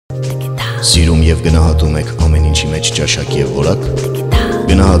Սիրում և գնահատում եք ամեն ինչի մեջ ճաշակ և որակ,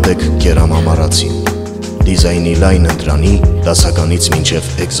 գնահատեք կերամամարացին, դիզայնի լայն ընտրանի, դասականից մինչև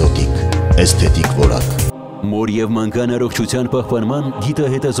էկզոտիկ, էսթետիկ որակ։ Մոր և մանկան առողջության պահպանման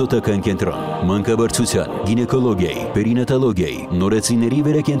գիտահետազոտական կենտրոն, մանկաբարձության, գինեկոլոգիայի, պերինատալոգիայի, նորեցիների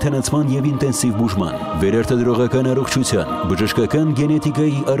վերակենդանացման և ինտենսիվ բուժման, վերարտադրողական առողջության, բժշկական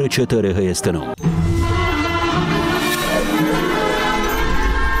գենետիկայի առաջատարը Հայաստանում։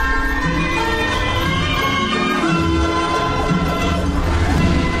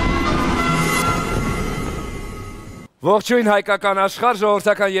 Ողջույն հայկական աշխարհ,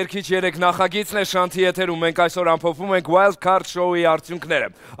 ժողովրդական երգիչ 3 նախագիծն է շանթի եթերում, մենք այսօր ամփոփում ենք Wild Card Show-ի արդյունքները։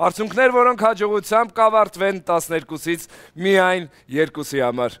 Արդյունքներ, որոնք հաջողությամբ կավարտվեն 12-ից միայն 2-ի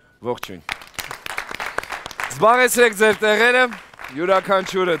համար։ Ողջույն։ Զբաղեցրեք ձեր տեղերը,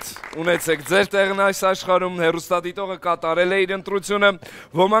 յուրաքանչյուրդ ունեցեք ձեր տեղն այս աշխարհում, հեռուստադիտողը կատարել է իր ընտրությունը,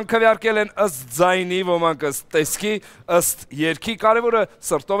 ոմանք քվեարկել են ըստ ձայնի, ոմանք ըստ տեսքի, ըստ երգի, կարևորը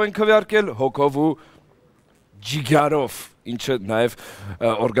սրտով են քվեարկել, հոգով ու ջիգարով, ինչը նաև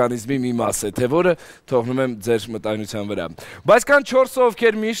օրգանիզմի մի մաս է, թե որը թողնում եմ ձեր մտայնության վրա։ Բայց կան 4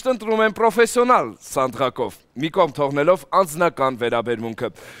 ովքեր միշտ ընտրում են պրոֆեսիոնալ սանդղակով, մի կողմ թողնելով անձնական վերաբերմունքը։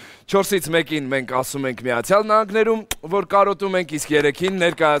 4-ից մեկին մենք ասում ենք Միացյալ Նահանգներում, որ կարոտում ենք, իսկ 3-ին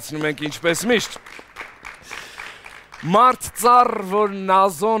ներկայացնում ենք ինչպես միշտ։ Մարդ ծառ, որ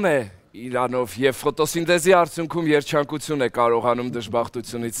նազոն է Իրանով և ֆոտոսինտեզի արդյունքում երջանկություն է կարողանում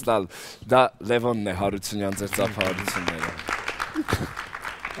դժբախտությունից տալ, դա Լևոնն է, Հարությունյան, ձեր ծափահարությունները։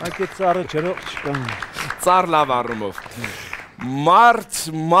 Այդ ծառը ջրող չկան։ Ծառ լավ առումով։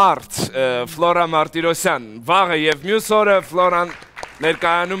 Մարդ, Ֆլորա Մարտիրոսյան, վաղը և մյուս օրը Ֆլորան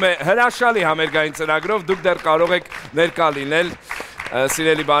ներկայանում է հրաշալի համերգային ծրագրով, դուք դեռ կարող եք ներկա լինել,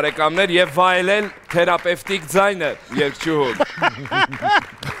 սիրելի բարեկամներ, և վայելել թերապևտիկ ձայնը երգչուհու։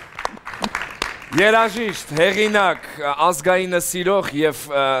 Երաժիշտ, հեղինակ, ազգայինը սիրող և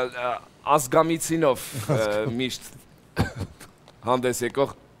ազգամիցինով միշտ հանդես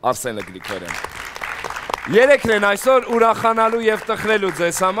եկող Արսենը Գրիգորյան։ Երեքն են այսօր ուրախանալու և տխրելու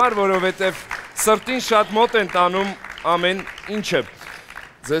ձեզ համար, որովհետև սրտին շատ մոտ են տանում ամեն ինչը։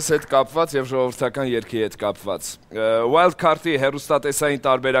 Ձեզ հետ կապված և ժողովրդական երգի հետ կապված։ Wild Card-ի հեռուստատեսային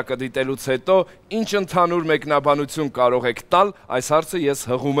տարբերակը դիտելուց հետո ինչ ընդհանուր մեկնաբանություն կարող եք տալ, այս հարցը ես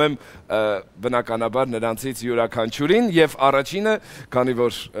հղում եմ բնականաբար նրանցից յուրաքանչյուրին և առաջինը, քանի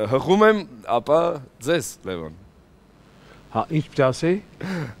որ հղում եմ, ապա ձեզ, Լևոն։ Հա, ինչ պիտի ասեի։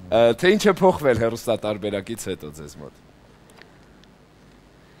 Թե ինչ է փոխվել հեռուստատարբերակից հետո ձեզ մոտ։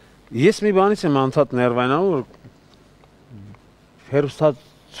 Ես մի բանից եմ անդադ ներվայնանում, որ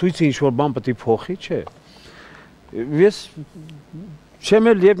հեռուստացույցը ինչ-որ բան պետք է փոխի, չէ։ Ես չեմ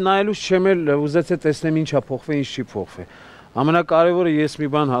էլ և նայելուց չեմ էլ ուզեցել տեսնեմ ինչ է փոխվել, ինչ չի փոխվել։ Ամենակարևորը ես մի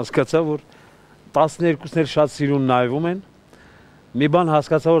բան հասկացա, որ 12-ն էլ շատ սիրուն նայվում են, մի բան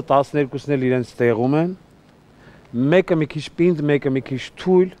հասկացա, որ 12-ն էլ իրենց տեղում են, մեկը մի քիչ պինդ, մեկը մի քիչ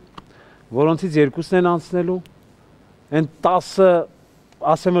թույլ, որոնցից 2-ն են անցնելու, այն 10-ը,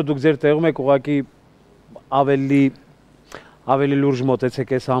 ասեմ որ դուք ձեր տեղում եք ուղղակի ավելի լուրջ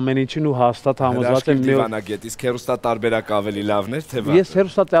մոտեցեք այս ամեն ինչին ու հաստատ համոզված եմ դիվանագետ, իսկ հեռուստատարբերակ ավելի լավն էր, թե վատը։ Ես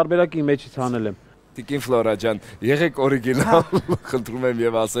հեռուստատարբերակի մեջից հանել եմ։ Տիկին Ֆլորա ջան, եղեք օրիգինալ, խնդրում եմ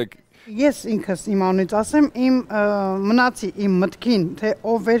եւ ասեք։ Ես ինքս իմ անունից ասեմ, մնացի իմ մտքին, թե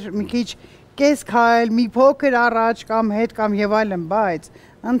ով էր մի քիչ կես քայլ, մի փոքր առաջ կամ հետ կամ եւ այլն, բայց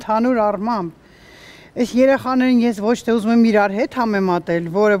ընդհանուր առմամբ այս երեխաներին ես ոչ թե ուզում եմ իրար հետ համեմատել,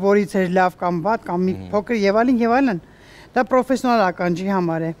 որը որից էր լավ կամ վատ կամ մի փոքր եւ այլն, դա պրոֆեսիոնալ ականջի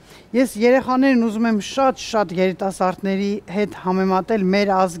համար է։ Ես երեխաներին ուզում եմ շատ երիտասարդների հետ համեմատել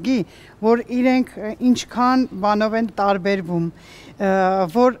մեր ազգի, որ իրենք ինչքան բանով են տարբերվում,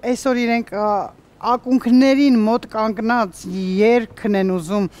 որ այսօր իրենք ակունքներին մոտ կանգնած երգն են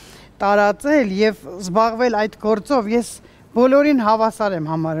ուզում տարածել եւ զբաղվել այդ գործով, ես բոլորին հավասար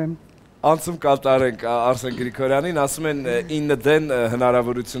եմ համարում։ Անցում կատարենք Արսեն Գրիգորյանին, ասում են 9 դեն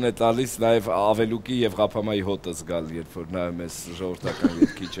հնարավորություն է տալիս նաև ավելուկի և ղափամայի հոտը զգալ, երբ որ նայում ես ժողովրդական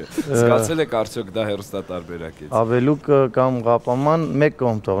երգիչը։ Զգացել եք արդյոք դա հեռուստատարբերակից։ Ավելուկը կամ ղափաման մեկ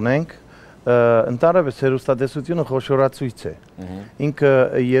կողմ թողնենք, ընդհանրապես հեռուստատեսությունը խոշորացույց է։ Ինքը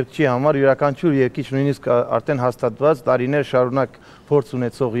երգչի համար յուրաքանչյուր երգիչ, նույնիսկ արդեն հաստատված տարիներ շարունակ փորձ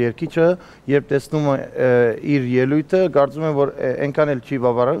ունեցող երգիչը, երբ տեսնում է իր ելույթը, կարծում եմ, որ այնքան էլ չի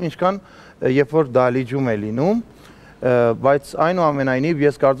բավարարում, ինչքան երբ որ դահլիճում է լինում, բայց այնուամենայնիվ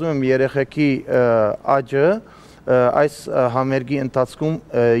ես կարծում եմ երեխեքի աճը այս համերգի ընթացքում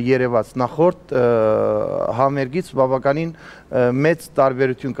երևաց նախորդ համերգից բավականին մեծ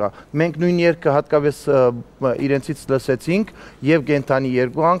տարբերություն կա։ Մենք նույն երգը հատկապես իրենցից լսեցինք եւ կենթանի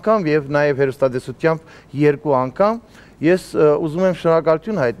 2 անգամ եւ նաեւ հերոստատեսությամբ 2 անգամ։ Ես ուզում եմ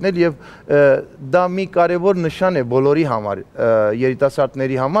շնորհակալություն հայտնել եւ դա մի կարեւոր նշան է բոլորի համար,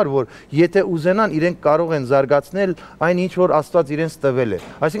 երիտասարդների համար, որ եթե ուզենան, իրենք կարող են զարգացնել այն ինչ որ Աստված իրենց տվել է։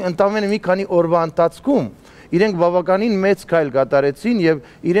 Այսինքն ընդամենը մի քանի օրվա ընթացքում իրենք բավականին մեծ քայլ կատարեցին եւ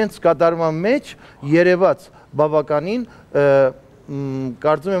իրենց կատարման մեջ երևաց բավականին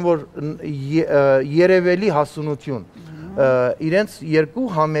կարծում եմ որ երևելի հասունություն իրենց 2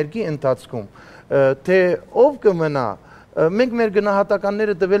 համերգի ընթացքում թե ով կմնա մենք մեր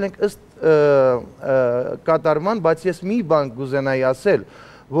գնահատականները տվել ենք ըստ կատարման, բայց ես մի բան կուզենայի ասել,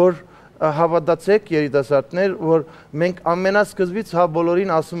 որ հավատացեք երիտասարդներ, որ մենք ամենասկզբից հա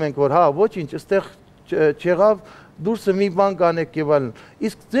բոլորին ասում ենք, որ հա ոչինչ, այստեղ չեղավ, դուրսը մի բան կանեք եւ այլն։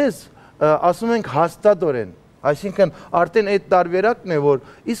 Իսկ ձեզ ասում ենք հաստատորեն, այսինքն արդեն այդ տարբերակն է, որ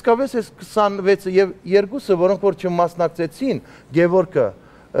իսկապես այս 26-ը եւ 2-ը, որոնք որ չմասնակցեցին, Գևորգը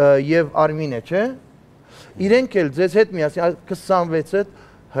եւ Արմինը, չէ՞։ Իրենք էլ ձեզ հետ միասին 26-ը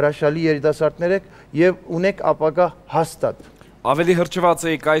հրաշալի երիտասարդներ եք եւ ունեք ապագա հաստատ։ Ավելի հրճված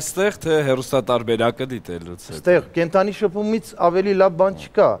եք այստեղ, թե հերոստատարբերակը դիտելուց հետո։ Այստեղ կենթանի շփումից ավելի լավ բան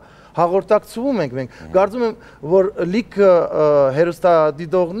չկա։ Հաղորդակցվում ենք մենք։ Կարծում եմ, որ լիք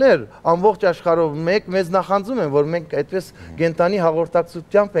հերոստադիտողներ ամբողջ աշխարհով մեզ նախանձում են, որ մենք այդպես կենթանի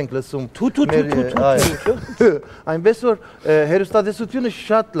հաղորդակցությամբ ենք լսում։ Այնպես որ հերոստատեսությունը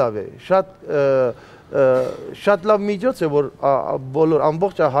շատ լավ է, շատ լավ միջոց է, որ բոլոր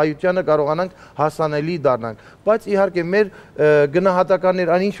ամբողջ հայությանը կարողանանք հասանելի դառնանք, բայց իհարկե մեր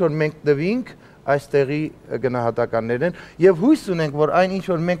գնահատականներ այն ինչ որ մենք տվինք այստեղի գնահատականներ են եւ հույս ունենք որ այն ինչ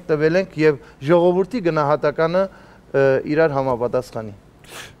որ մենք տվել ենք եւ ժողովրդի գնահատականը իրար համապատասխանի։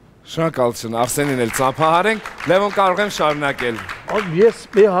 Շնորհակալություն, Արսենին էլ ծափահարենք, Լևոն կարող եմ շարունակել։ Ես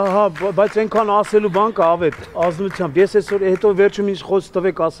բայց այնքան ասելու բան կա ավետ ազնությամբ։ Ես այսօր հետո վերջում ինչ խոսք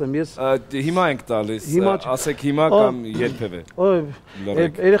տվեք ասեմ։ Ես հիմա ենք տալիս, ասեք հիմա կամ երբևէ։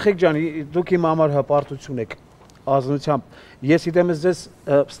 Երեխեք ջան, դուք իմ համար հպարտություն եք ազնությամբ։ Ես իդեմ ես ձեզ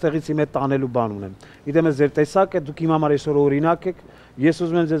ստեղից իմ հետ տանելու բան ունեմ։ Իդեմ ես ձեր տեսակ եք, դուք իմ համար այսօր օրինակ եք։ Ես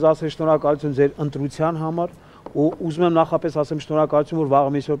ուզում եմ ձեզ ասել շնորհակալություն ձեր ընտրության համար։ Ու ուզում եմ նախապես ասեմ շնորհակալություն որ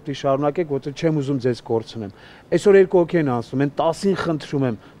վաղը միսօր պիտի շարունակեք, որովհետեւ չեմ ուզում ձեզ կորցնեմ։ Այսօր 2 հոգի են ասում, են 10-ին խնդրում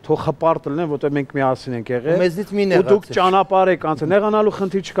եմ, թող հպարտ լինեն, որովհետեւ մենք միասին ենք եղել։ Մեզից մի նեղացեք։ Ու դուք ճանապարհ եք անցել, նեղանալու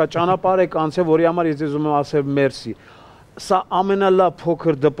խնդիր չկա, ճանապարհ եք անցել, որի համար ես ձեզ ուզում եմ ասել մերսի։ Սա ամենալավ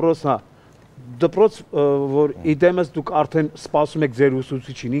փոքր դպրոցն է։ Դպրոց, որ իդեմս դուք արդեն սպասում եք ձեր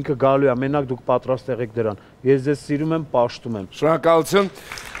ուսուցիչին, ինքը գալու է, մենակ դուք պատրաստ եղեք դրան։ Ես ձեզ սիրում եմ, պաշտում եմ։ Շնորհակալություն։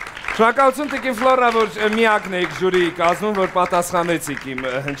 Շնորհակալություն Տիկին Ֆլորա, որ միակն եք ժյուրիի կազմում, որ պատասխանեցիք իմ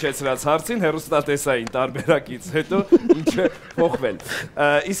հնչեցրած հարցին, հեռուստատեսային տարբերակից հետո ինչ է փոխվել։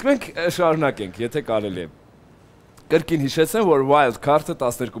 Իսկ մենք շարունակենք, եթե կարելի է։ Կրկին հիշեցնեմ, որ Wild Card-ը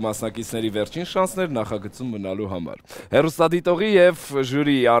 12 մասնակիցների վերջին շանսն էր նախագծում մնալու համար։ Հեռուստադիտողի եւ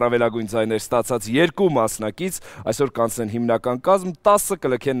ժյուրիի առավելագույն ձայներ ստացած 2 մասնակից այսօր կանցնեն հիմնական կազմ, 10-ը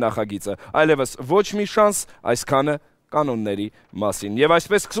կլքեն նախագիծը։ Այլևս ոչ մի շանս, այսքանը կանոնների մասին։ Եվ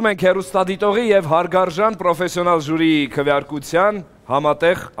այսպես սկսում ենք հեռուստադիտողի եւ հարգարժան պրոֆեսիոնալ ժյուրիի քվեարկության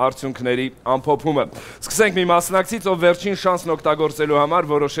համատեղ արդյունքների ամփոփումը։ Սկսենք մի մասնակցից, ով վերջին շանսն օգտագործելու համար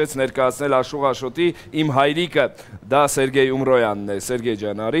որոշեց ներկայացնել Աշուղ Աշոտի Իմ հայրիկը։ Դա Սերգեյ Ումրոյանն է, Սերգեյ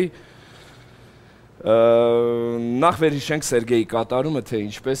ջան, արի։ Նախ վերհիշենք Սերգեյի կատարումը, թե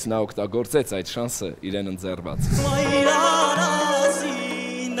ինչպես նա օգտագործեց այդ շանսը իրեն ընձեռված։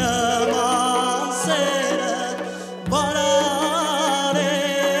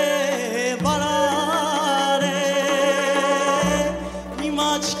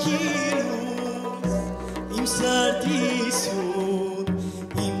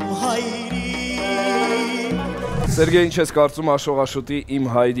 Սերգեյ, ինչ ես կարծում Աշուղ Աշոտի Իմ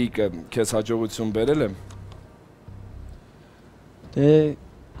հայրիկը քեզ հաջողություն բերել է։ Դե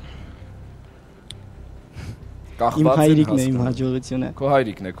Իմ հայրիկն է իմ հաջողությունը։ Քո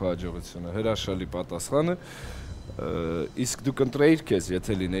հայրիկն է քո հաջողությունը, հրաշալի պատասխանը։ Իսկ դու կընտրեիր քեզ,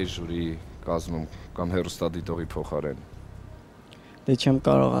 եթե լինեիր ժյուրիի կազմում կամ հեռուստադիտողի փոխարեն։ Դե չեմ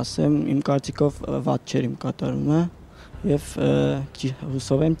կարող ասեմ, իմ կարծիքով վատ չէր իմ կատարումը եւ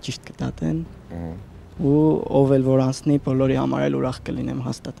հուսով եմ ճիշտ կդատեն։ Ու ով էլ որ անցնի, բոլորի համար էլ ուրախ կլինեմ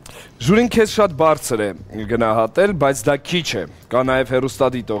հաստատ։ Ժյուրին քեզ շատ բարձր է գնահատել, բայց դա քիչ է։ Կա նաև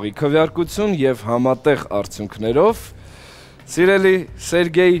հեռուստադիտողի քվեարկություն եւ համատեղ արդյունքներով։ Սիրելի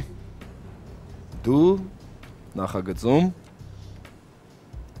Սերգեյ, դու նախագծում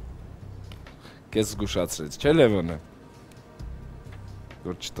Քեզ զգուշացրեց, չէ՞ Լևոնը։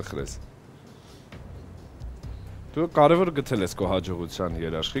 Որ չտխրես։ Դու կարևոր գտել ես քո հաջողության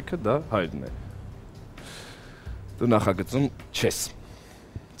երաշխիքը, դա հայրն է։ Դու նախագծում չես։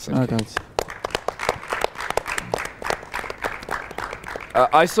 Ակած։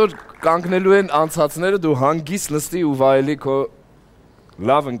 Այսօր կանգնելու են անցածները, դու հանգիստ նստի ու վայելի քո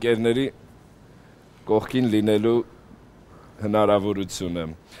լավ ընկերների կողքին լինելու հնարավորությունը։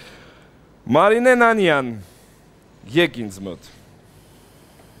 Մարինե Նանյան, եկ ինձ մոտ։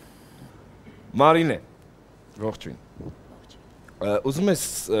 Մարինե, ողջույն։ Ուզում ես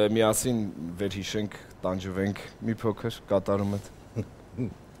միասին վերհիշենք, տանջվենք մի փոքր կատարումդ։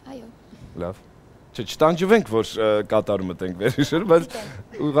 Այո։ Լավ։ Չտանջվենք, որ կատարումդ ենք վերհիշել, բայց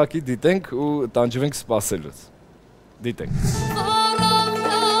ուղղակի դիտենք ու տանջվենք սպասելուց։ Դիտենք։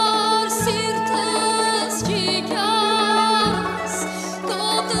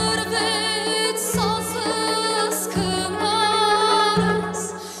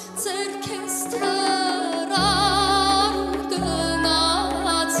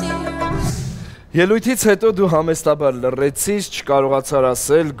 Ելույթից հետո դու համեստաբար լռեցիր, չկարողացար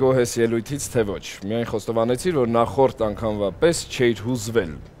ասել գոհ ես ելույթից թե ոչ։ Միայն խոստովանեցիր, որ նախորդ անգամվա պես չէիր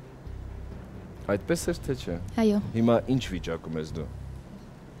հուզվել։ Այդպես էր թե չէ։ Այո։ Հիմա ինչ վիճակում ես դու։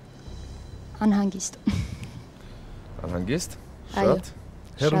 Անհանգիստ։ Անհանգիստ։ Այո։ Շատ։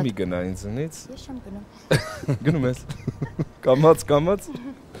 Հեռու մի գնա ինձնից։ Ես չեմ գնում։ Գնում ես։ Կամաց։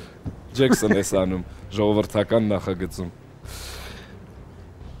 Ջեքսոն ես անում, ժողովրդական նախագծում։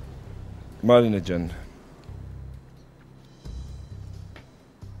 Մարինե ջան,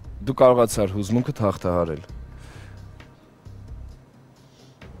 դու կարողացար հուզմունքդ հաղթահարել։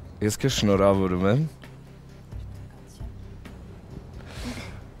 Ես քեզ շնորհավորում եմ։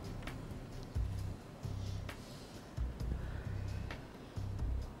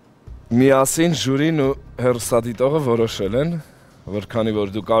 Միասին ժյուրին ու հեռուստադիտողը որոշել են, որ քանի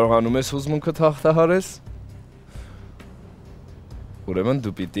որ դու կարողանում ես հուզմունքդ հաղթահարես, ուրեմն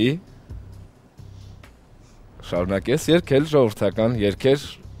դու պիտի շարունակես երգել ժողովրդական երգեր։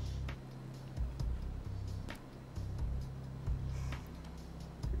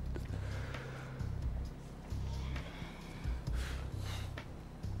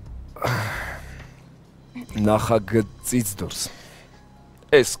 Նախագծից դուրս։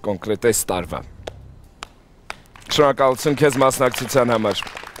 Այս կոնկրետ այս տարվա։ Շնորհակալություն քեզ մասնակցության համար։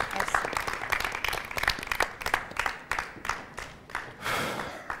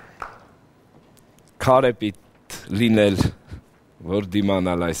 Քարեպիտ լինել, որ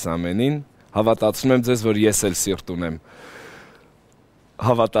դիմանալ այս ամենին, հավատացնում եմ ձեզ, որ ես էլ սիրտ ունեմ։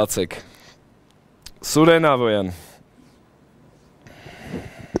 Հավատացեք։ Սուրեն Ավոյան։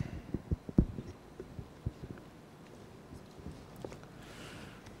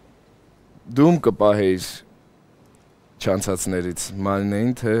 Դում կպահեիր չանցածներից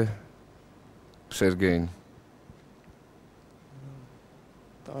Մարինեին, թե Սերգեյին։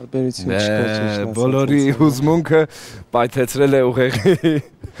 Տարբերություն չկա։ Բոլորի հուզմունքը պայթեցրել է ուղեղի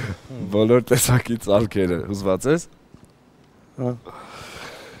բոլոր տեսակի ծալքերը։ Հուզված ես։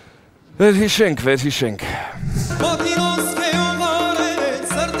 Վերհիշենք։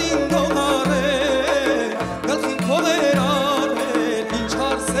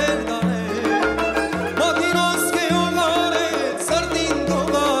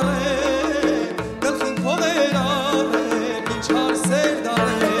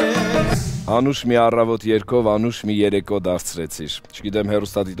 Անուշ մի առավոտ երգով, անուշ մի երեկո դարձրեցիր։ Չգիտեմ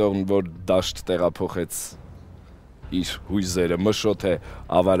հեռուստադիտողն որ դաշտ տեղափոխեց իր հույզերը, մշոտ է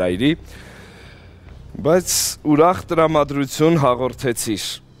ավարայրի, բայց ուրախ տրամադրություն հաղորդեցիր։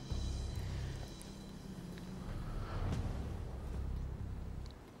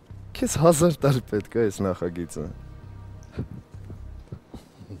 Քեզ 1000 տարի պետք է այս նախագիծը։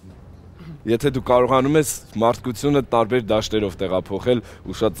 Եթե դու կարողանում ես մարդկությունը տարբեր դաշտերով տեղափոխել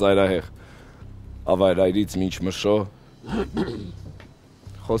ու շատ ծայրահեղ ավայրայրից մինչ մշո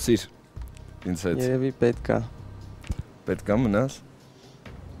խոսիր ինձ հետ։ Երևի պետքա։ Պետքա մնաս։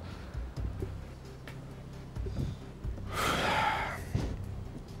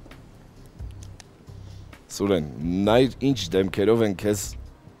 Սուրեն, նայր ինչ դեմքերով են քեզ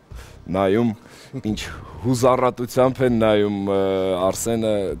նայում, ինչ հուզառատությամբ են նայում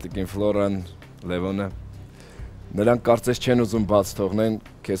Արսենը, Տիկին Ֆլորան, Լևոնը։ Նրանք կարծես չեն ուզում բաց թողնեն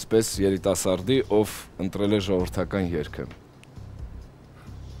քեզպես երիտասարդի, ով ընտրել է ժողովրդական երգը։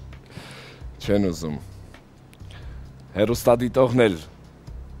 Չեն ուզում։ Հեռուստադիտողն էլ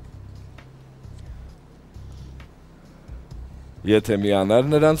եթե միանար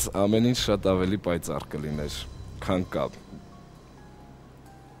նրանց, ամեն ինչ շատ ավելի պայծառ կլիներ, քան կա։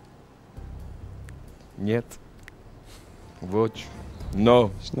 Нет. Ոչ. No.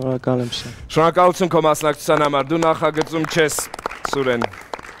 Շնորհակալ եմ շատ։ Շնորհակալություն քո մասնակցության համար։ Դու նախագծում չես, Սուրեն։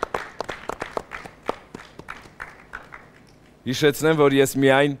 Հիշեցնեմ, որ ես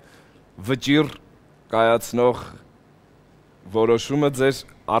միայն վճիռ կայացնող որոշումը ձեր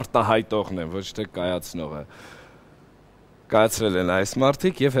արտահայտողն եմ, ոչ թե կայացնողը։ Կայացրել են այս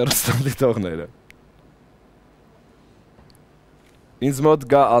մարդիկ և հեռուստադիտողները։ Ինձ մոտ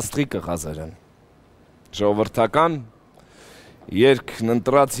գա Աստղիկը Ղազարյան։ Ժողովրդական երգն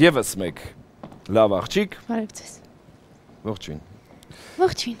ընտրած ևս մեկ լավ աղջիկ։ Բարև ձեզ։ Ողջույն։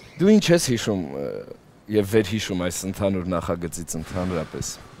 Ողջույն։ Դու ինչ ես հիշում և վերհիշում այս ընդհանուր նախագծից ընդհանրապես։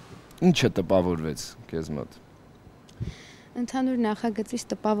 Ինչը տպավորվեց քեզ մոտ։ Ընդհանուր նախագծից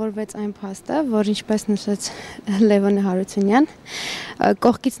տպավորվեց այն փաստը, որ ինչպես նշեց Լևոնը Հարությունյան,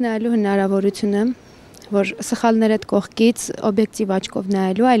 կողքից նայելու հնարավորությունը, որ սխալներ այդ կողքից օբյեկտիվ աչքով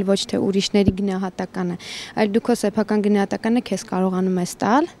նայելու, այլ ոչ թե ուրիշների գնահատականը, այլ դու քո սեփական գնահատականը քեզ կարողանում ես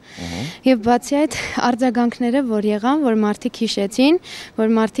տալ։ Եվ բացի այդ արձագանքները, որ եղան, որ մարդիկ հիշեցին,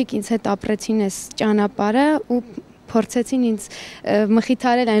 որ մարդիկ ինձ հետ ապրեցին այս ճանապարհը ու փորձեցին ինձ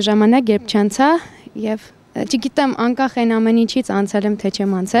մխիթարել այն ժամանակ, երբ չանցա եւ չգիտեմ անկախ այն ամեն ինչից անցել եմ թե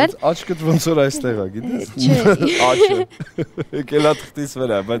չեմ անցել։ Աչքդ ոնց որ այստեղ է, գիտես։ Աչքը։ Եկելա թղթից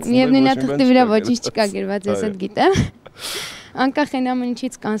վրա, բայց եւ նույնա թղթի վրա ոչինչ չկա գրված, ես այդ գիտեմ։ Անկախ այն ամեն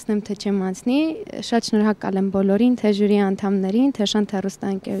ինչից կանցնեմ թե չեմ անցնի, շատ շնորհակալ եմ բոլորին, թե ժյուրի անդամներին, թե Շանթ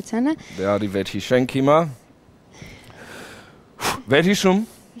հեռուստաընկերությանը։ Դե արի վերհիշենք հիմա։ Վերհիշում։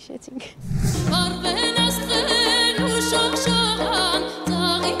 Հիշեցինք։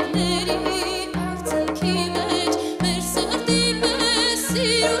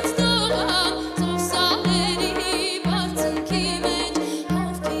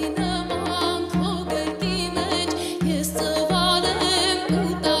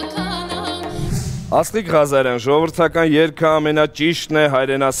 Աստղիկ Ղազարյան, ժողովրդական երգը ամենաճիշտն է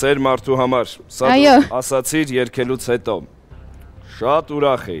հայրենասեր մարդու համար։ Սա ասացիր երգելուց հետո։ Շատ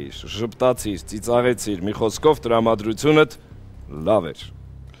ուրախ էիր, ժպտացիր, ծիծաղեցիր, մի խոսքով տրամադրությունդ լավ էր։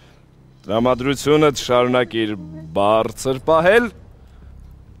 Տրամադրությունդ շարունակիր բարձր պահել,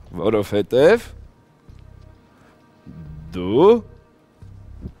 որովհետև դու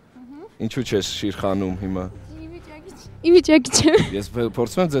ինչու չես շիրխանում հիմա։ Ի վիճակի չեմ։ Ես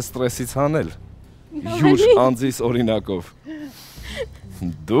փորձում եմ ձեզ ստրեսից հանել։ Յուր անձիս օրինակով։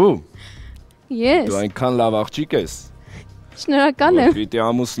 Դու։ Ես։ Դու այնքան լավ աղջիկ ես։ Շնորհակալ եմ։ Պիտի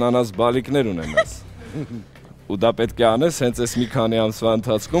ամուսնանաս բալիկներ ունենաս։ Ու դա պետք է անես հենց այս մի քանի ամսվա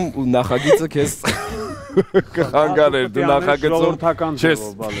ընթացքում ու նախագիծը քեզ կխանգարեր, դու նախագծում չես։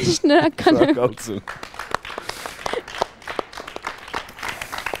 Շնորհակալ եմ։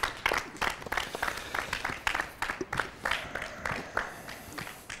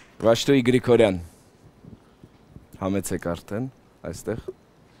 Վաշտոյի Գրիգորյան, համեցեք արդեն, այստեղ։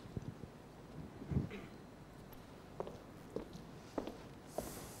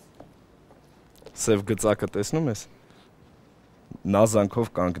 Սև գծակը տեսնում ես, նազանքով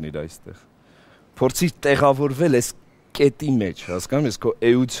կանգնիր այստեղ, փորձիր տեղավորվել ես կետի մեջ, հասկանում ես, քո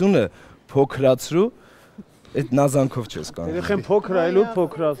էությունը փոքրացրու, այդ նազանքով չես կանգնում։ Երեխեն փոքր այլու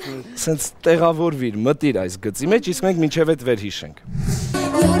փոքրացնում։ Սենց տեղավորվիր, մտիր այս գծի մեջ, իսկ մենք մինչև այդ վերհիշենք։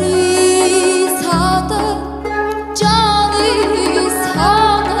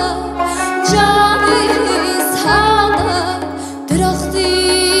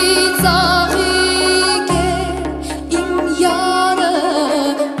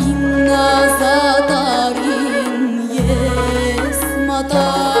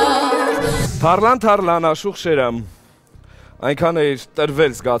 Թարլան աշուխ շերամ, այնքան էիր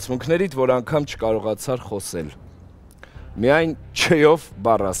տրվել զգացմունքներիդ, որ անգամ չկարողացար խոսել։ Միայն չեով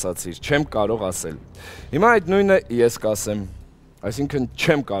բառ ասացիր, չեմ կարող ասել։ Հիմա այդ նույնը ես կասեմ, այսինքն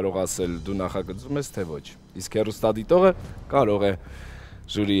չեմ կարող ասել, դու նախագծում ես թե ոչ։ Իսկ հեռուստադիտողը կարող է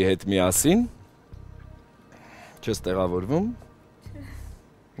ժյուրիի հետ միասին, չես տեղավորվում։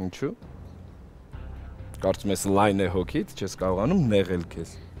 Ինչու՞։ Կարծում ես լայն է հոգիդ, չես կարողանում նեղել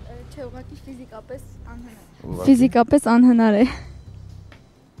քեզ։ Չէ, ուղղակի ֆիզիկապես անհնար։ Ֆիզիկապես անհնար է։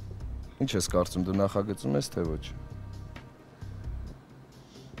 Ինչ ես կարծում, դու նախագծում ես թե ոչ։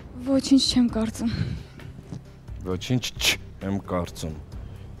 Ոչինչ չեմ կարծում։ Ոչինչ չեմ կարծում։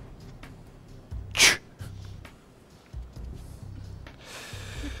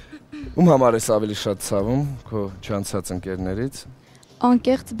 Ում համար ես ավելի շատ ցավում, քո չանցած ընկերներից։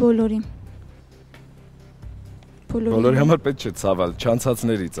 Անկեղծ բոլորի։ Բոլորի համար պետք չէ ցավել,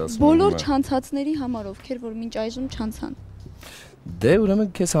 չանցածներից ասում եմ։ Բոլոր չանցածների համար, ովքեր որ մինչ այժմ չանցան։ Դե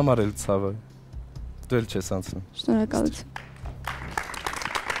ուրեմն քեզ համար էլ ցավը։ Դու էլ չես անցնում։ Շնորհակալություն։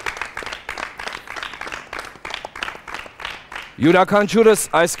 Յուրաքանչյուրս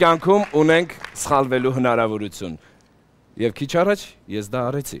այս կյանքում ունենք սխալվելու հնարավորություն։ Եվ քիչ առաջ ես դա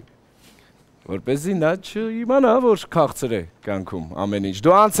արեցի։ Որպեսզի նա չիմանա, որ քաղցր է կյանքում ամեն ինչ։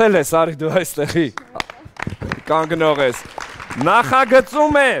 Դու անցել ես, արի դու այստեղի կանգնող ես։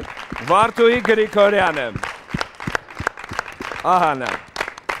 Նախագծում է Վարդուհի Գրիգորյանը։ Ահա նա։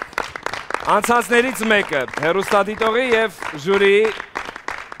 Անցածներից մեկը հեռուստադիտողի եւ ժյուրիի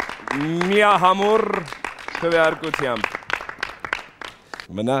միահամուռ քվեարկությամբ։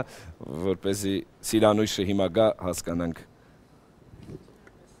 Մնա, որպեսզի Սիրանույշը հիմա գա հասկանանք։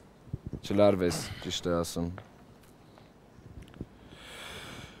 Չլարվես, ճիշտ է ասում։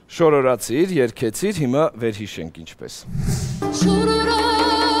 Շորորացիր, երգեցիր, հիմա վերհիշենք ինչպես։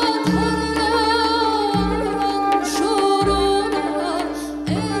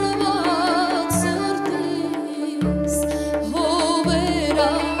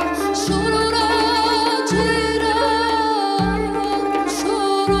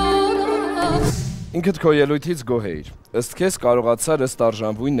 Ինքդ քո ելույթից գոհ էիր։ Ըստ քեզ կարողացար ըստ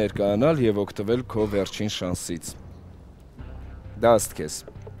արժանվույն ներկայանալ եւ օգտվել քո վերջին շանսից։ Դա ըստ քեզ։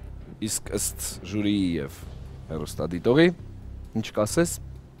 Իսկ ըստ ժյուրիի եւ հեռուստադիտողի, ինչ կասես։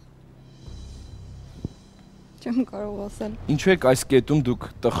 Չեմ կարող ասել։ Ինչու եք այս կետում դուք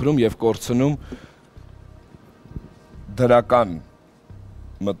տխրում եւ կորցնում դրական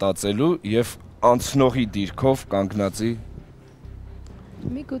մտածելու եւ անցնողի դիրքով կանգնածի։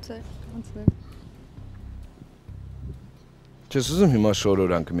 Միգուցե անցնեմ։ Չես ուզում հիմա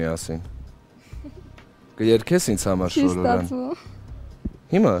շորորանք միասին։ Կերքես ինձ համար շորորան։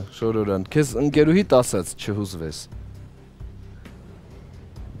 Հիմա շորորան, քեզ ընկերուհիդ ասած չհուզվես։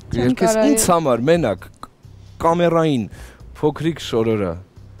 Կերքես ինձ համար մենակ կամերային փոքրիկ շորորա։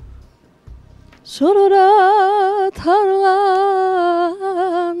 Շորորա թարլան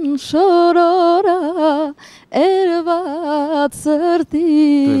շորորա երված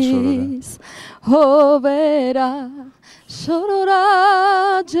սրտիս հովերա շորորա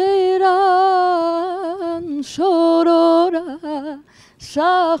ջերան շորորա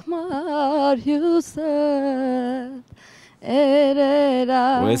շախմար հյուսետ երերա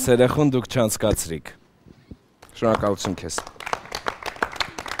Ու ես երեխուն դուք չանցկացրիք։ Շնորհակալություն քեզ։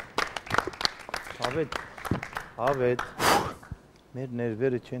 Ավետ, մեր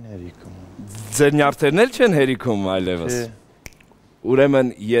ներվերը չեն հերիքում։ Ձեր նյարդերն էլ չեն հերիքում այլևս։ Ուրեմն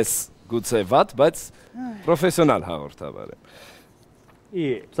ես գուցե վատ, բայց պրոֆեսիոնալ հաղորդավար եմ։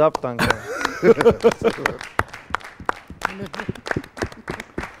 Ծապ տանք։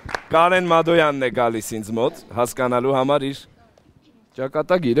 Կարեն Մադոյանն է գալիս ինձ մոտ, հասկանալու համար իր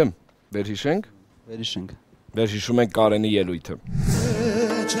ճակատագիրը։ Վերհիշենք։ Վերհիշում ենք Կարենի ելույթը։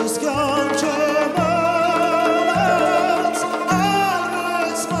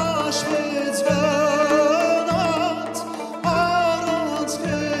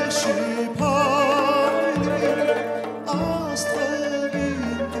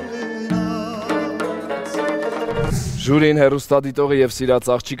 Ժյուրին, հեռուստադիտողը եւ սիրած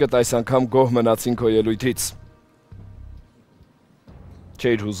աղջիկդ այս անգամ գոհ մնացին քո ելույթից։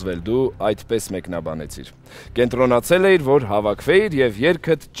 Չէիր հուզվել, դու այդպես մեկնաբանեցիր։ Կենտրոնացել էիր, որ հավաքվեիր եւ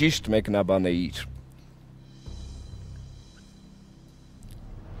երգդ ճիշտ մեկնաբանեիր։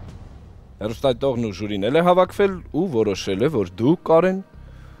 Հեռուստադիտողն ու ժյուրին էլ է հավաքվել ու որոշել է, որ դու, Կարեն,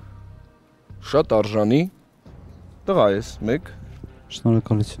 շատ արժանի տղա ես, մեկ։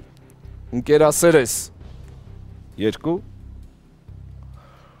 Շնորհակալություն։ Ընկերասեր ես։ 2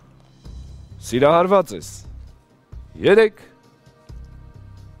 Սիրահարված ես 3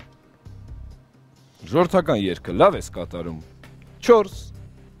 Ժողովրդական երգը լավ ես կատարում 4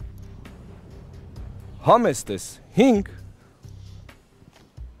 Համեստ ես 5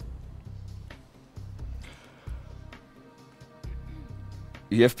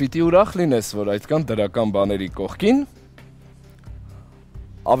 Եվ պիտի ուրախ լինես, որ այդքան դրական բաների կողքին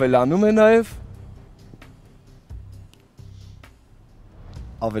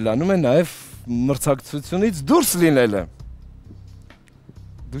ավելանում է նաև մրցակցությունից դուրս լինելը։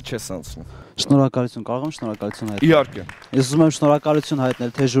 Դու չես անցնում։ Շնորհակալություն, կարող եմ շնորհակալություն հայտնել։ Իհարկե։ Ես ուզում եմ շնորհակալություն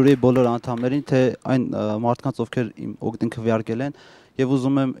հայտնել թե ժյուրիի բոլոր անդամներին, թե այն մարդկանց, ովքեր իմ օգտին քվեարկել են, եւ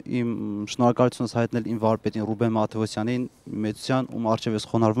ուզում եմ իմ շնորհակալությունս հայտնել իմ վարպետին Ռուբեն Մաթեոսյանին, Մեծյան, ում առջև ես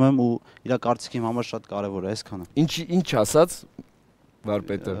խոնարհվում եմ ու իր կարծիքի իմ համար շատ կարեւոր է այսքանը։ Ինչ ասած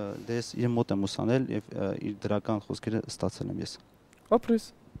վարպետը։ Դե ես իր մոտ եմ ուսանել եւ իր դրական խոսքերը ստացել եմ ես։ Ապրես։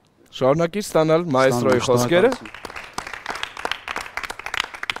 Շարունակիր ստանալ մայստրոյի խոսքերը։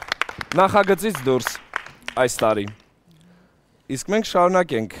 Նախագծից դուրս այս տարի։ Իսկ մենք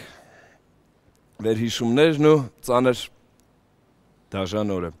շարունակենք վերհիշումներն ու ծանր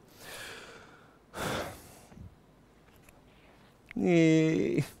դաժան օրը։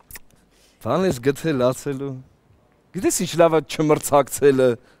 Բան ես գտել ացելու։ Գիտես ինչ լավ է չմրցակցելը։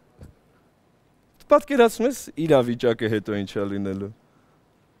 Պատկերացնում ես իրավիճակը հետո ինչա լինելու։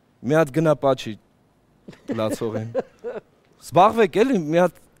 Մի հատ գնա պաչի լացողին։ Զբաղվեք էլի, մի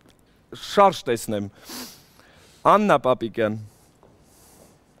հատ շարժ տեսնեմ։ Աննա Պապիկյան։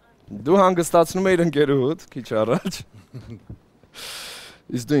 Դու հանգստացնում էիր ընկերուհուդ քիչ առաջ։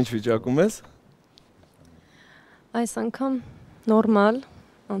 Իսկ դու ինչ վիճակում ես։ Այս անգամ նորմալ,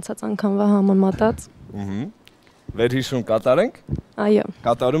 անցած անգամվա համեմատած։ Վերհիշում կատարենք։ Այո։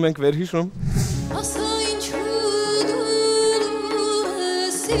 Կատարում ենք վերհիշում։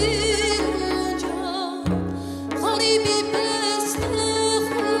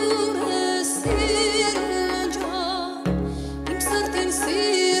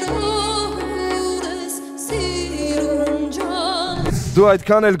 Դու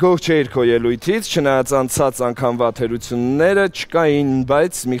այդքան էլ գող չէիր քո ելույթից, չնայած անցած անգամվա թերությունները չկային,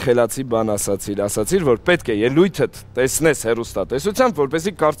 բայց մի խելացի բան ասացիր, որ պետք է ելույթդ տեսնես հեռուստատեսությամբ,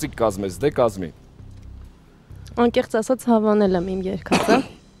 որպեսզի կարծիք կազմես, դե կազմի։ Անկեղծ ասած հավանել եմ իմ երգածը։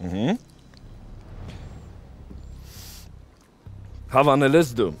 Հավանել ես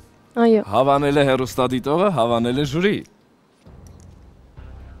դու։ Այո։ Հավանել է հեռուստադիտողը, հավանել է ժյուրի։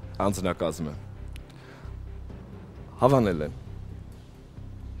 Անձնակազմը։ Հավանել եմ։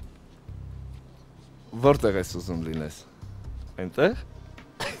 Որտեղ ես ուզում լինես։ Այնտեղ։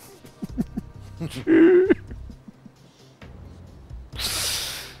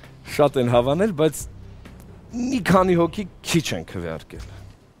 Շատ են հավանել, բայց մի քանի հոգի քիչ են քվեարկել։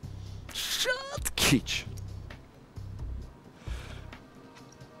 Շատ քիչ։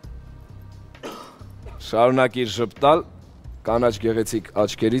 Շարունակիր ժպտալ, կանաչ գեղեցիկ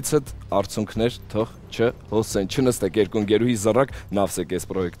աչքերիցդ արցունքներ թող չհոսեն, չնստեք երկու ընկերուհի զռակ նավսեք այս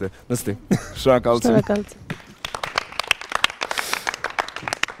պրոյեկտը, նստի, շնորհակալություն։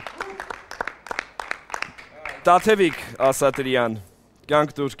 Տաթևիկ Ասատրյան, կյանք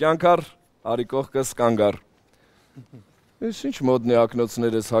դուր, կյանք առ, արի կողքս կանգար։ Ես ինչ մոդն է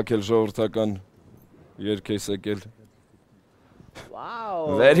ակնոցներ ես հակել ժողովրդական երգ ես եկել։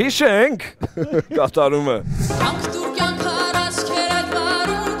 Վերհիշենք կատարումը։ Կյանք դուր, կյանք առ, աչքերդ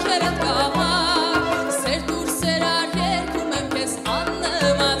վարում, քերդ կամար, սեր դուր, սերար, երկում եմ կեզ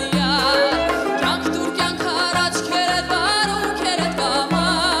աննմանյար։ Կյանք դուր, կյանք առ, աչքերդ վարում, քերդ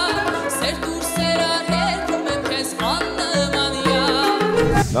կամար, սեր դուր, սերար, երկում եմ կեզ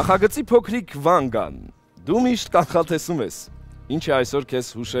աննմանյար։ Նախագծի փոքրիկ վանգան, դու միշտ կանխատեսում ես, ինչ է այսօր կեզ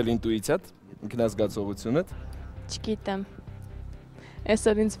հուշել ինտուիցիատ, ինքնազգացողությունըդ։ Չգիտեմ,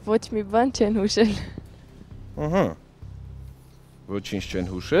 այսօր ինձ ոչ մի բան չեն հուշել։ Ոչինչ չեն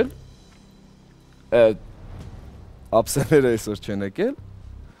հուշել, ապսեները այսօր չեն եկել,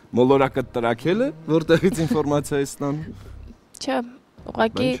 մոլորակը տրակել է, որտեղից ինվորմացիա է ստանում։ Չէ,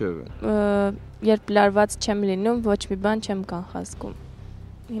 ուղղակի երբ լարված չեմ լինում, ոչ մի բան չեմ կանխազգում։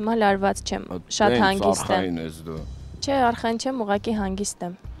 Հիմա լարված չեմ, շատ հանգիստ եմ։ Արխային ես դու։ Չէ, արխային չեմ, ուղղակի հանգիստ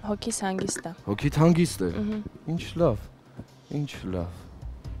եմ, հոգիս հանգիստ է։ Հոգիդ հանգիստ է, ինչ լավ, ինչ լավ։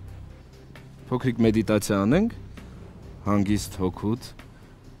 Փոքրիկ մեդիտացիա անենք, հանգիստ հոգուտ,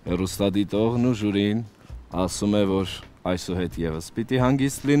 հեռուստադիտողն ու ժյուրին ասում է, որ այսուհետ ևս պիտի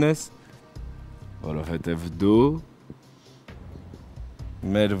հանգիստ լինես, որովհետև դու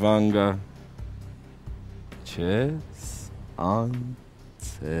մեր վանգը չես անցել։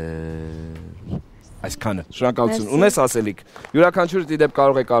 Այսքանը, շնորհակալություն, ունես ասելիք, յուրաքանչյուրը դիդեպ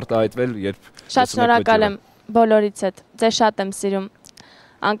կարող եք արտահայտվել, երբ շատ շնորհակալ եմ բոլորից հետ, ձեզ շատ եմ սիրում,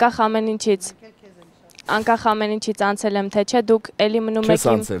 անկախ ամեն ինչից անցել եմ, թե չէ, դուք էլի մնում եք իմ։ Չես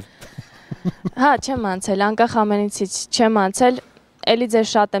անցել։ Հա, չեմ անցել, անկախ ամեն ինչից չեմ անցել, էլի ձեզ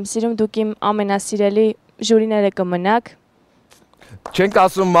շատ եմ սիրում, դուք իմ ամենասիրելի ժյուրիները կմնաք։ Չենք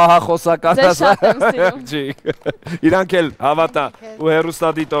ասում մահախոսական Ձեզ շատ եմ սիրում։ Իրանք էլ հավատա ու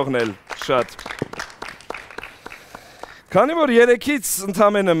հեռուստադիտողն էլ շատ։ Քանի որ երեքից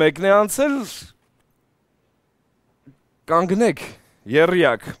ընդամենը մեկն է անցել, կանգնեք,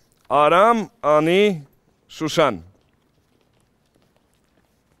 եռյակ, Արամ, Անի, Շուշան։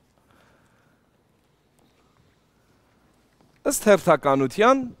 Ըստ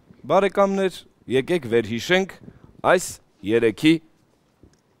հերթականության, բարեկամներ, եկեք վերհիշենք այս երեքի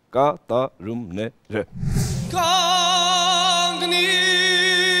կատարումները։ Կանգնիր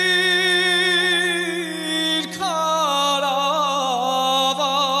քարավաս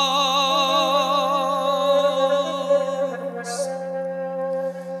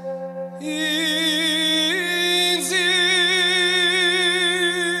ինձի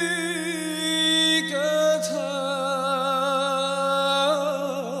կթվա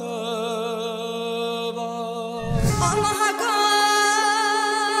Անահական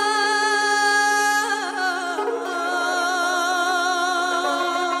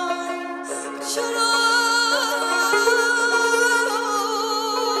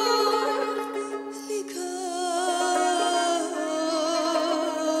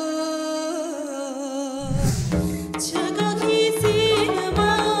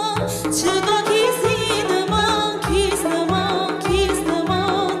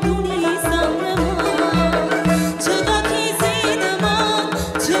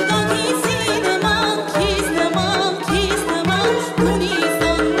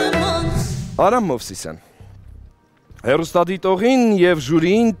Արամ Մովսիսյան։ Հերոստադիտողին եւ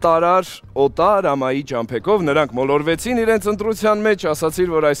ժյուրիին տարար օտար ամայի ճամփեքով նրանք մոլորվեցին իրենց ընտրության մեջ,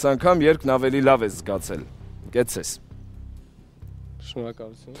 ասացիր, որ այս անգամ երկն ավելի լավ է զգացել։ Կեցես։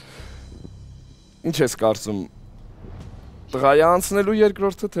 Շնորհակալություն։ Ինչ ես կարծում։ Տղայա անցնելու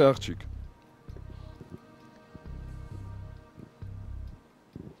երկրորդը թե աղջիկ։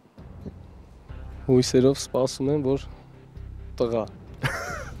 Հույսերով սպասում եմ, որ տղա։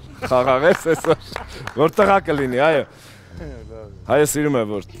 Խաղաղ ես այսօր, որ տղա կլինի, այո։ Հայը սիրում է,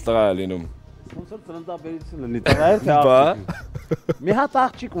 որ տղա է լինում։ Ոնց որ ծննդաբերություն լինի, տղա է թե աղջիկ։ Մի հատ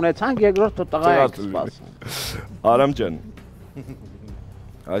աղջիկ ունեցանք, երկրորդը տղա է սպասում։ Արամ ջան։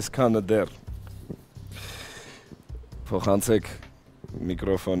 Այսքանը դեռ։ Փոխանցեք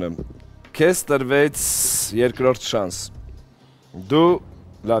միկրոֆոնը։ Քեզ տրվեց երկրորդ շանս։ Դու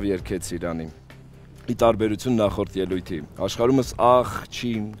լավ երգեցիր Անի։ Ի տարբերություն նախորդ ելույթի, աշխարհումս աղ,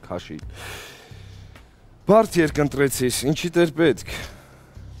 չի, քաշի։ Բարդ երկընտրեցիր, ինչի դեր պետք։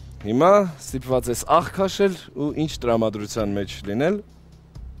 Հիմա ստիպված ես աղ քաշել ու ինչ տրամադրության մեջ լինել։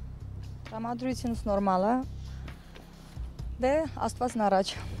 Տրամադրությունս նորմալ է։ Դե Աստվածն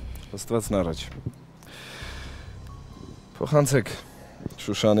առաջ։ Աստվածն առաջ։ Փոխանցեք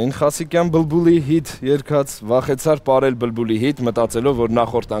Շուշանին Խասիկյան բլբուլի հիթ երկած, վախեցար պարել բլբուլի հիթ, մտածելով, որ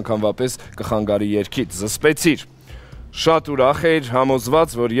նախորդ անգամվա պես կխանգարի երգիդ, զսպեցիր։ Շատ ուրախ էր,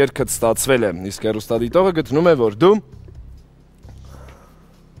 համոզված, որ երգդ ստացվել է, իսկ հեռուստադիտողը գտնում է, որ դու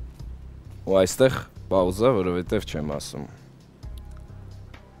ու այստեղ պաուզա, որովհետև չեմ ասում։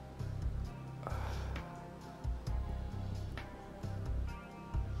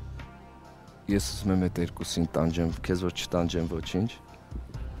 Ես ուզում եմ այդ երկուսին տանջեմ, քեզ որ չտանջեմ ոչինչ։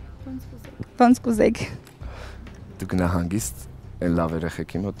 Ոնց կուզեք։ Դու գնա հանգիստ, այն լավ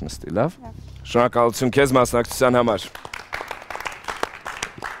երեխեքի մոտ նստի, լավ։ Շնորհակալություն քեզ մասնակցության համար։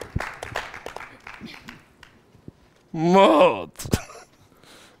 Մոտ։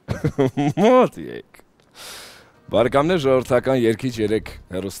 Մոտ եք։ Բարեկամներ, ժողովրդական երգիչ 3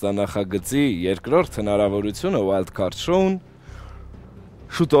 հեռուստանախագծի երկրորդ հնարավորությունը Wildcard Show-ն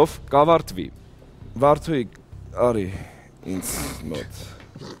շուտով կավարտվի։ Վարդուիկ, արի ինձ մոտ։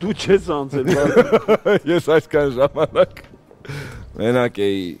 Դու չես անցել։ Ես այսքան ժամանակ մենակ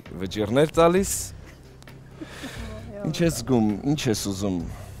էի վճիռներ տալիս։ Ինչ ես զգում, ինչ ես ուզում,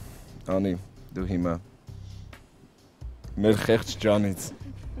 Անի, դու հիմա։ Մեր խեղճ ջանից։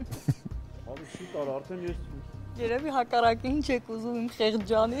 Երևի հակառակը ինչ եք ուզում իմ խեղճ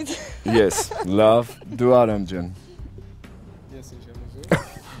ջանից։ Ես, լավ, դու Արամ ջան։ Ես ինչ եմ ուզում։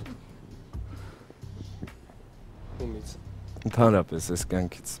 Ումից։ Ընդհանրապես այս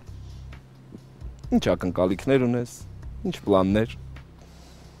կյանքից։ Ինչ ակնկալիքներ ունես, ինչ պլաններ։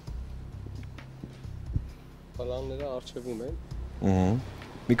 Պլանները առջևում են։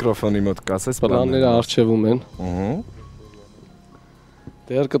 Միկրոֆոնի մոտ կասես պլանները առջևում են։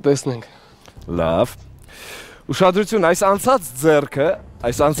 Դեռ կտեսնենք։ Լավ։ Ուշադրություն, այս անցած ձեռքը,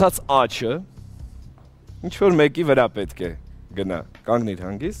 այս անցած աչը ինչ որ մեկի վրա պետք է գնա։ Կանգնիր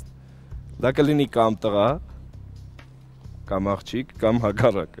հանգիստ։ Դա կլինի կամ տղա, կամ աղջիկ, կամ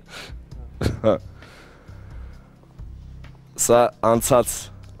հակառակը։ Սա անցած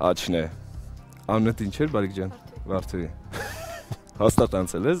աչն է։ Անունդ ինչ էր, բարիք ջան։ Վարդուի։ Հաստատ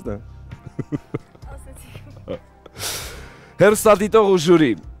անցել ես դա։ Հեռուստադիտող ու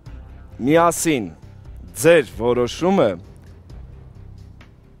ժյուրի, միասին ձեր որոշումը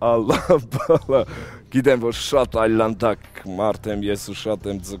Ալլահ բալա, գիտեմ, որ շատ այլանդակ մարդ եմ ես ու շատ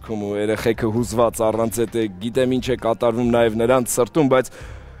եմ ձգում ու երեխեքը հուզված առանց էդ է, գիտեմ ինչ է կատարվում նաև նրանց սրտում, բայց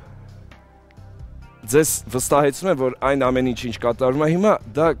ձեզ վստահեցնում եմ, որ այն ամեն ինչ կատարվում է հիմա,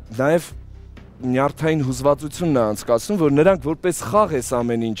 դա նաև նյարդային հուզվածությունն է անցկացնում, որ նրանք որպես խաղ էս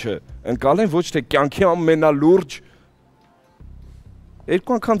ամեն ինչը ընկալեն, ոչ թե կյանքի ամենալուրջ։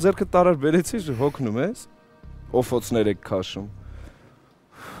 Երկու անգամ ձեռքը տարար բերեցիր, հոգնում ես, օֆոցներ եք քաշում։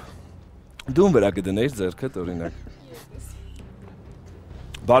 Դու վրա կդնեիր ձեռքդ օրինակ։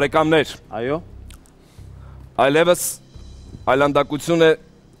 Բարեկամներ, այո։ Այլևս այլանդակությունը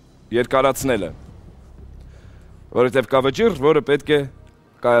երկարացնելը, որովհետև կա վճիռ, որը պետք է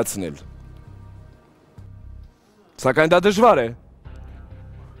կայացնել։ Սակայն դա դժվար է,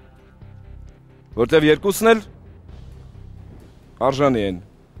 որտև երկուսն էլ արժանի են,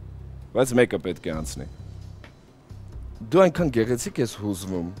 բայց մեկը պետք է անցնի։ Դու այնքան գեղեցիկ ես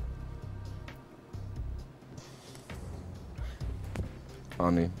հուզվում։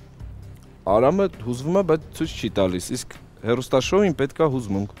 Անի, Արամը հուզվում է, բայց ցույց չի տալիս, իսկ հեռուստաշոուին պետք է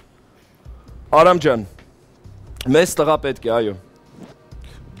հուզմունք։ Արամ ջան, մեզ տղա պետք է, այո։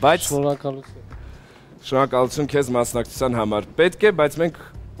 Բայց շնորհակալություն։ Շնորհակալություն քեզ մասնակցության համար։ Պետք է, բայց մենք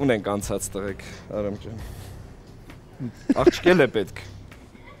ունենք անցած տղեկ, Արամ ջան։ Աղջիկել է պետք։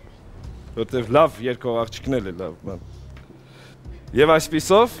 Որտեվ լավ երկող աղջիկնել է լավ ման։ Եվ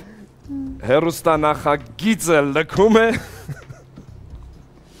այսպիսով հեռուստանախագիծը լքում է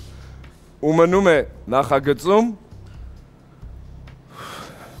ու մնում է նախագծում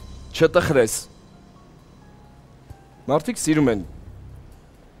չտխրես։ Մարդիկ սիրում են,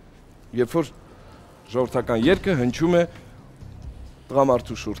 երբ որ ժողովրդական երգը հնչում է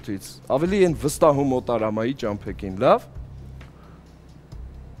տղամարդու շուրթից, ավելի են վստահում օտարամայի ճամփեքին, լավ։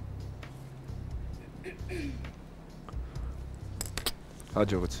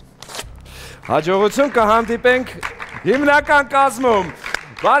 Հաջողություն կհանդիպենք հիմնական կազմում։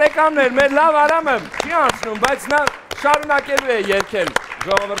 Բարեկամներ, մեր լավ Արամը չի անցնում, բայց նա շարունակելու է երգել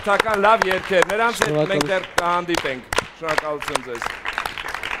ժողովրդական լավ երգեր, նրանց հետ մենք դեռ կհանդիպենք, շնորհակալություն ձեզ։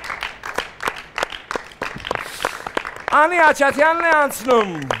 Անի Աչատյանն է անցնում,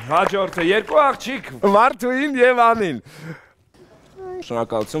 հաջորդը երկու աղջիկ, Վարդուին եւ Անին։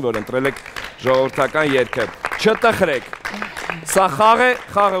 Շնորհակալություն, որ ընտրել եք ժողովրդական երգը, չտխրեք։ Սա խաղ է,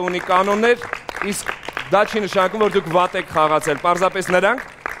 խաղը ունի կանոններ, իսկ դա չի նշանակում, որ դուք վատ եք խաղացել, պարզապես նրանք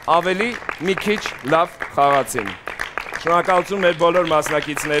ավելի մի քիչ լավ խաղացին։ Շնորհակալություն մեր բոլոր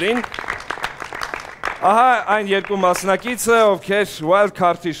մասնակիցներին։ Ահա այն երկու մասնակիցը, ովքեր wild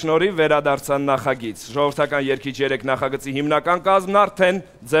card-ի շնորհիվ վերադարձան նախագիծ։ Ժողովրդական երգիչ 3 նախագծի հիմնական կազմն արդեն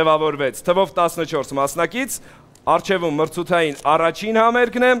ձևավորվեց։ Թվով 14 մասնակից, առջևում մրցութային առաջին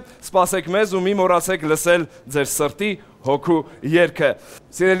համերգն է, սպասեք մեզ ու մի մոռացեք լսել ձեր սրտի հոգու երգը։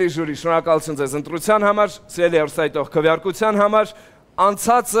 Սիրելի ժյուրի, շնորհակալություն ձեզ ընտրության համար, սիրելի հեռուստայտող քվեարկության համար։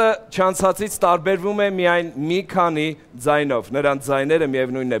 Անցածը չանցածից տարբերվում է միայն մի քանի ձայնով։ Նրանց ձայները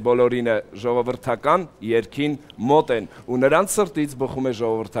միևնույնն է բոլորինը ժողովրդական երգին մոտ են ու նրանց սրտից բխում է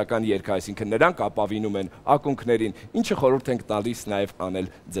ժողովրդական երգը, այսինքն նրանք ապավինում են ակունքներին, ինչը խորհուրդ ենք տալիս նաև անել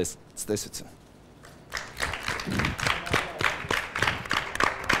ձեզ։ Ցտեսություն։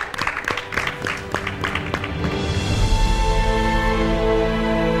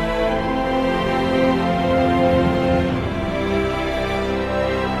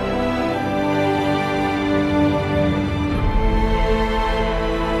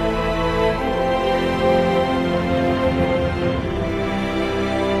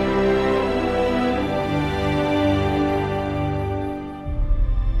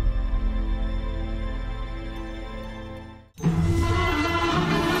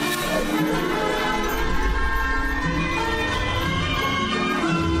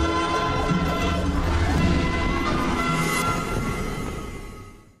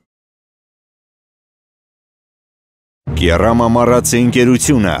 Կիառամամարացի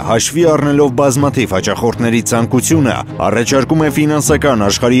ընկերությունը, հաշվի առնելով բազմաթիվ հաճախորդների ցանկությունը, առաջարկում է ֆինանսական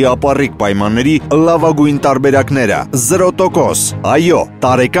աշխարհի ապառիկ պայմանների լավագույն տարբերակները 0%, այո,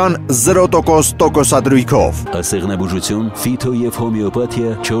 տարեկան 0% տոկոսադրույքով։ Ասեղնաբուժություն, ֆիթո եւ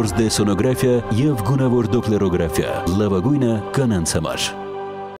հոմեոպաթիա, 4D սոնոգրաֆիա եւ գունավոր դոպլերոգրաֆիա։ Լավագույնը կանանց համար։